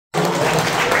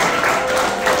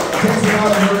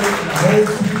lot of work and a whole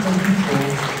team of people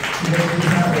to make this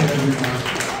happen every month.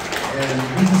 And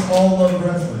we just all love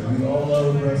wrestling. We all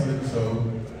love wrestling, so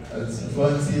it's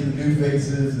fun seeing the new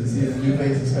faces and seeing the new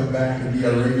faces come back and be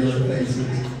our regular faces.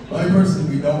 The only person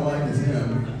we don't like is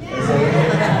him. And so,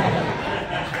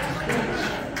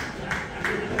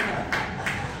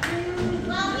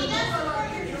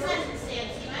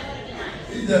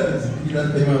 He does. He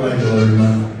does pay my light bill every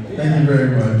month. Thank you very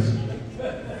much.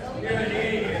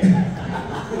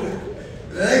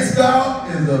 The next bout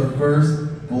is the first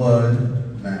blood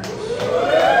match.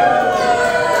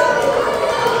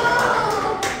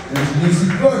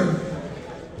 Introducing first.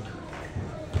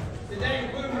 Today,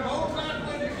 including both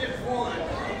conflicts, just one.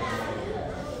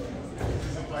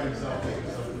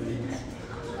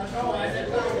 That's all I said.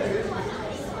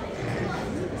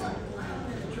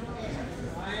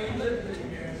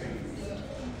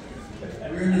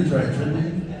 We're going to try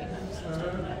tribute.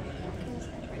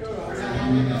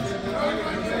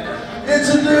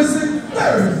 Introducing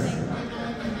first.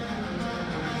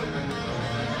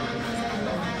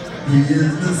 He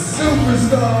is the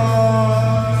superstar.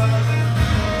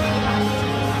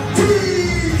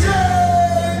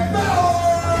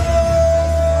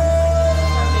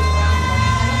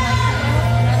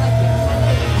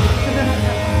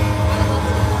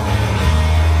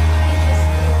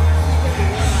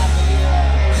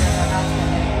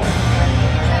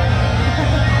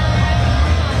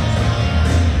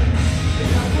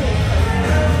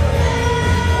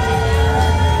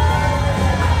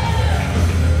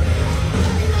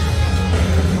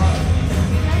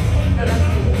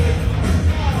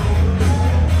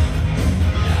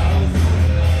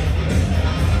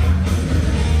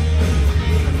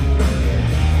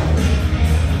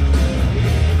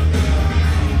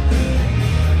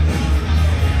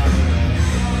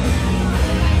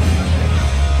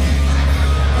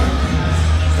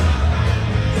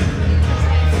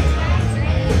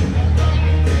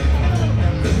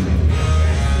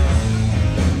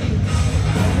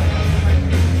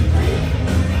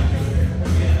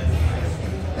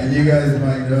 And you guys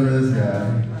might know this guy.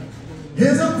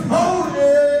 His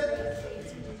opponent,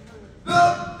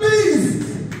 the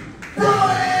Beast,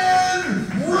 Brian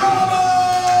Rama!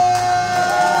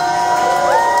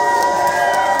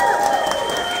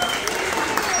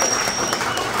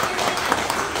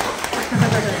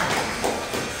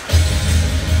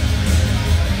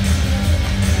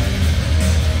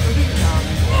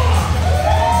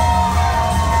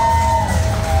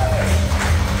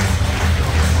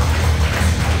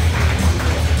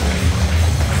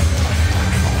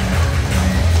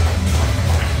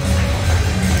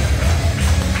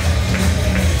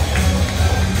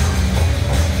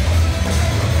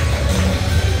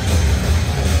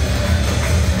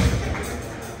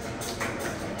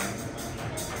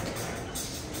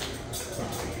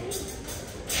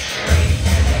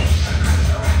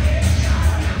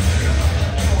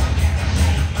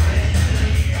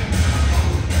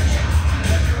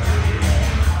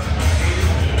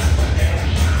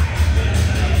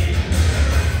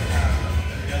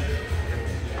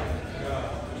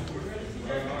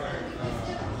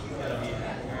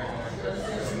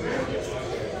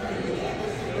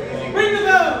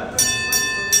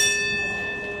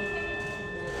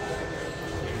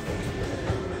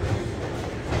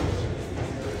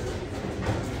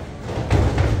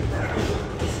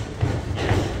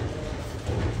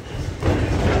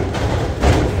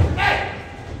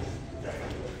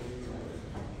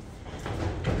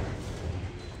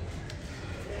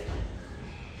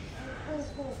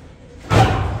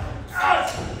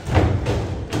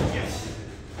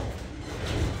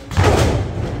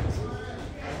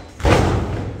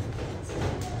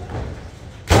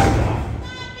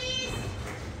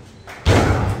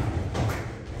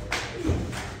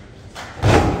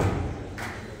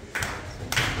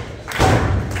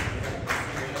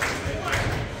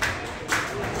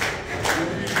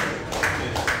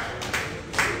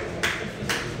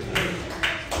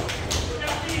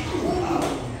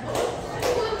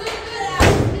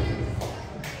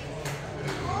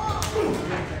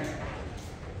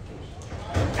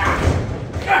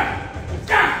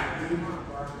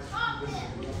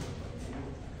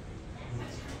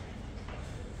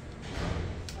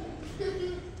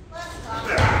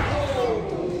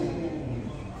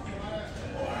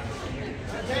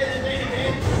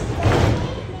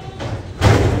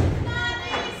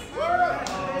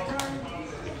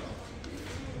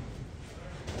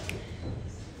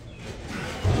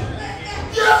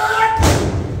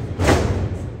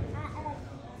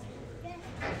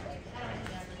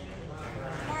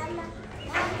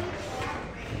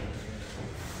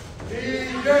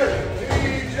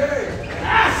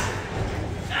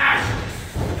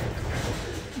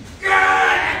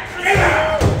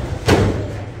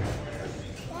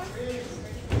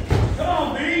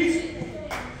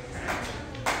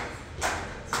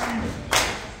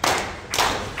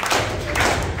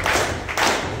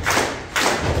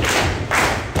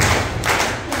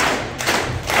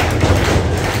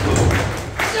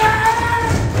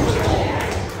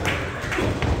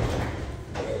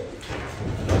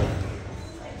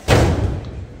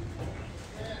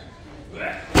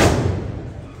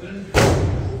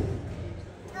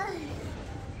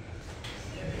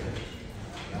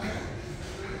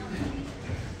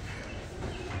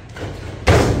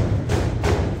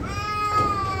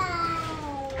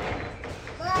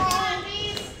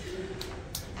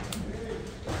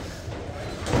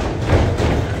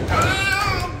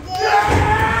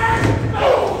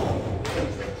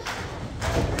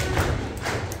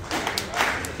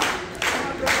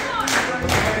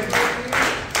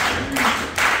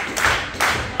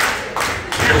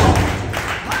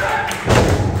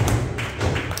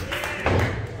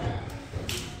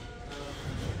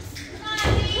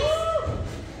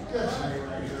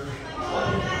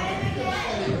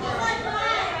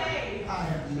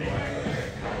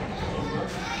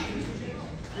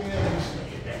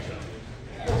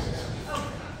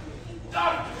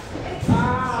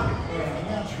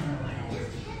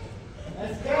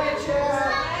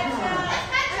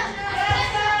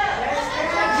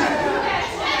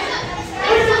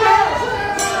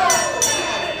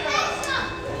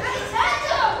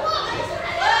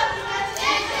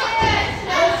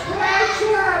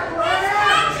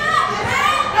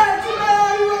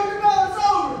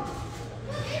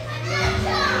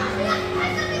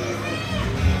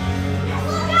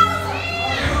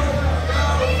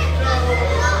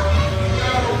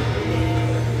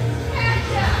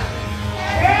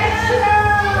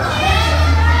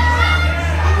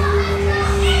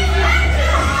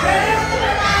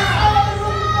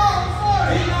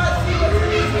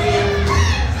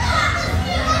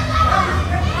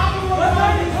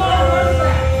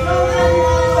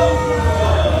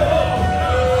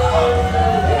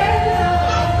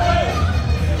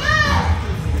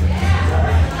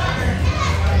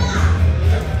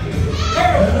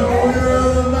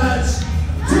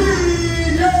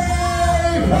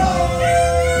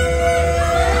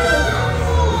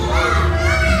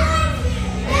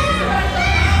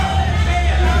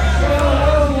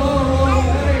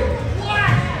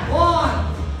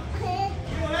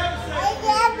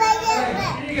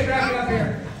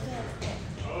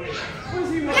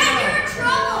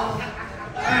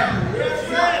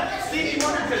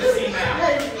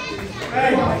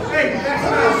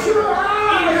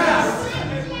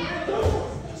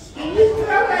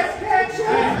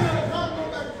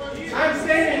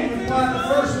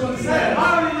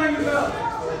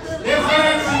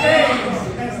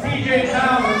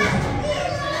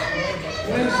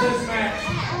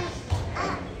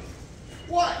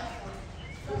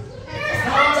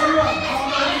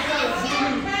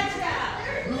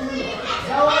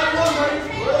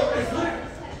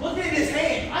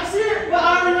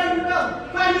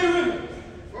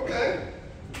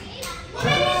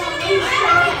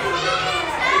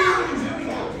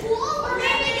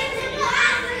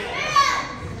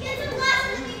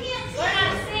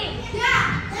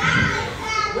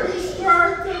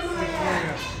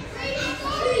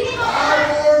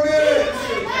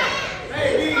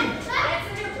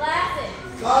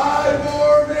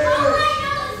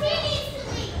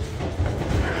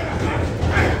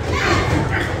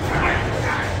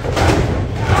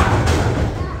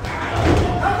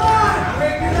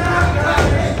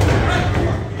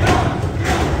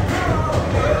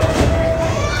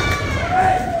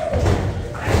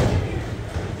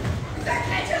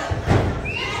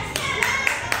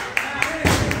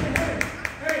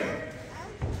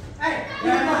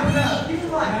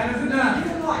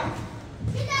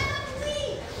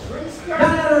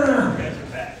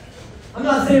 I'm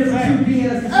not saying for two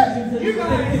BS decisions that you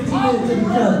take 15 minutes to be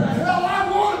done. Well, I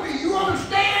want to be. You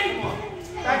understand?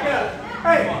 Back up.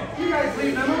 Hey, you guys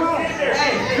leave them alone.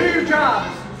 Hey, do your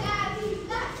jobs.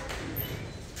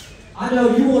 I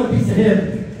know you want a piece of him,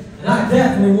 and I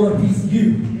definitely want a piece of you.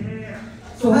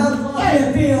 So how does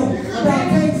Lafayette feel about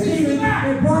Kate Stevens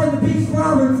and Brian the Beast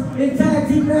Roberts in tag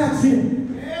team action?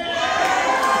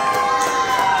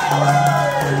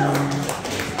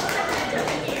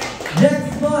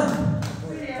 Next month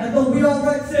at the We All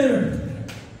Right Center,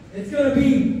 it's going to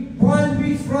be Brian the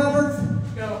Beast Roberts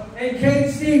and Kate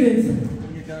Stevens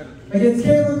against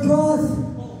Cameron Cross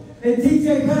and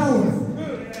TJ Powers.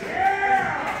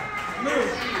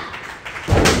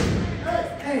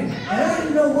 Hey, and I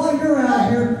didn't know why you're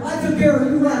out here. I took care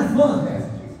of you last month.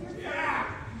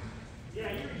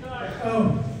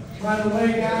 Oh, by the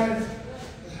way, guys,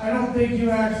 I don't think you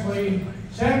actually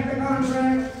checked the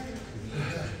contract.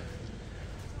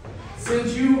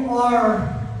 Since you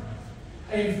are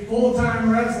a full-time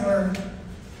wrestler,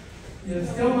 you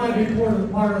still might be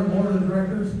part of the board of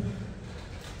directors,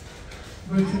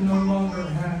 but you no longer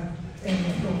have any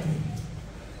authority.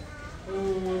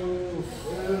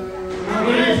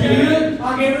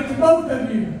 I'll give it to both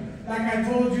of you, like I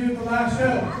told you at the last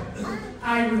show.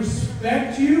 I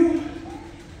respect you,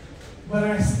 but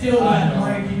I still don't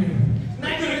like you.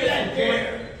 Not gonna get that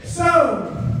there.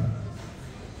 So,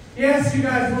 yes, you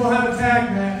guys will have a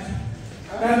tag match.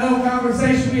 That little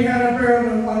conversation we had up there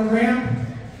on the ramp,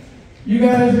 you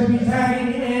guys will be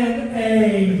tagging in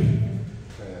a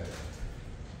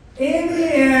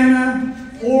Indiana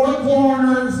Four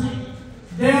Corners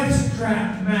Death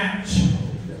Trap match.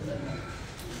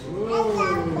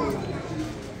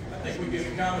 I think we can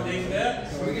accommodate that.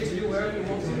 So we get to do whatever you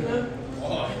want to do now?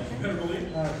 Oh, you better believe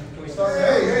it. Can we start?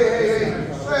 Hey,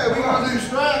 we gonna do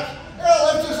stripes? Hell,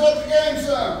 let's just let the game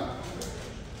some.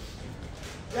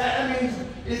 Yeah, I mean,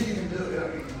 if you can do it, I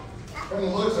mean, from the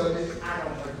looks of it, I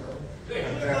don't think so.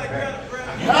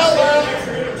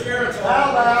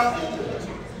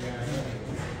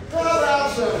 How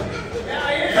about some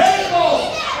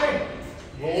tables,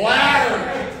 ladder,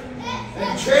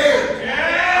 and chairs? I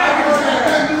was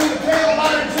doing the table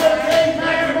ladder chair cage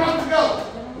match a month ago.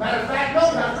 Matter of fact, no,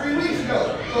 about 3 weeks ago.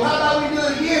 So how about we do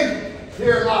it again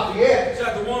here in Lafayette? Is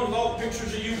that the one with all the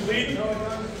pictures of you bleeding?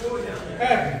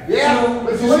 Hey, Yeah,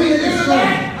 but you let me see, get the this other straight.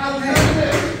 night, I was doing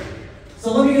this. So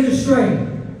let me get this straight.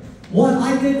 What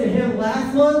I did to him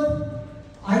last month,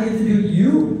 I get to do to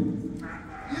you?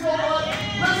 You know what?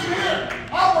 Listen here.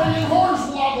 I'll bring in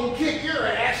Hornswoggle and kick your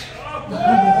ass.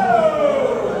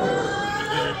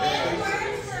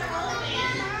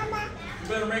 You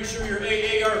better make sure your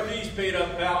AARP's paid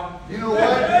up, pal. You know what?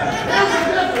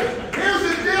 Here's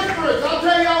the difference. I'll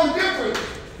tell y'all the difference.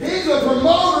 He's a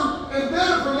promoter and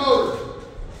been a promoter.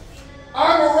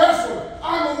 I'm a wrestler.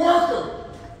 I'm a worker.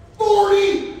 40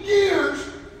 years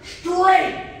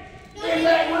straight in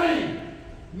that ring.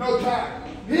 No time.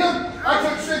 Him, I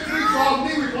took 6 weeks off,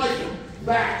 knee replacement.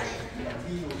 Back.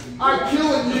 I'm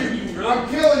killing you. I'm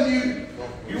killing you.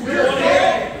 You want to hear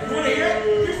it? You want to hear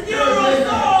it? You're still really I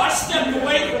stepped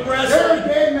away from You're a wrestling.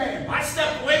 dead man. I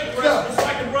stepped away from wrestling so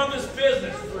I can run this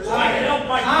business. So I can help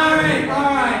my all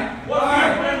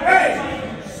right. Hey,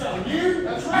 You?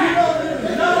 That's right. You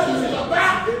know what this is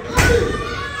about. You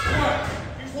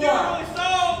still really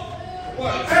soft.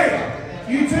 hey,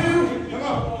 you two, Come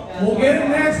on. we'll get it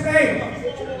next day.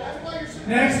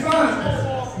 Next month.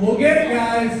 We'll get it,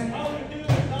 guys.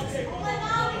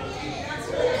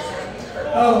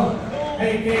 Oh,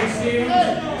 hey, KC.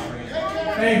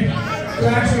 Hey, to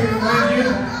actually remind you,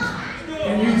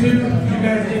 and you two, if you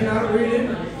guys did not read it,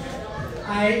 I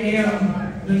am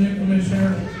the new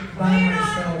commissioner by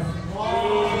myself.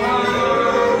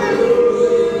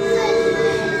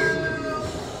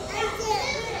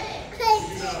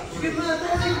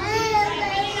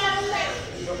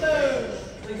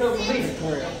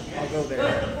 I'll go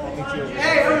there. I'll meet you over there.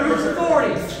 Hey, under whose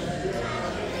authority?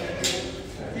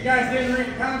 You guys didn't read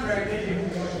the contract, did you?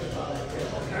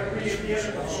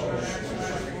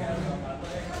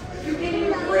 You didn't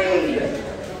even read.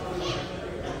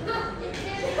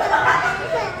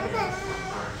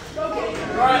 All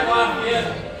right,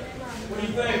 Lafayette. What do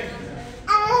you think?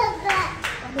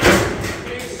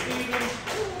 Hey, Stevens.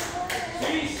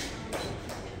 Cease.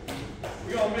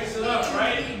 We're going to mix it up,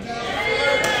 right?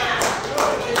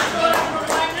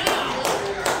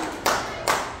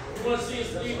 You want to see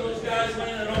us leave those guys in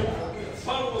an old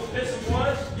puddle of piss and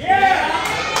blood?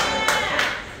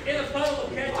 Yeah! In a puddle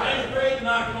of ketchup. I ain't afraid to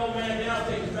knock an old man down,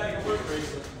 take his bag of work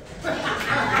bracelet.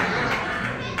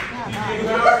 You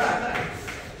Howard?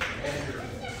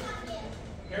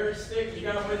 Harry Stick, you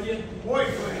got with you?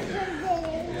 Boyfriend.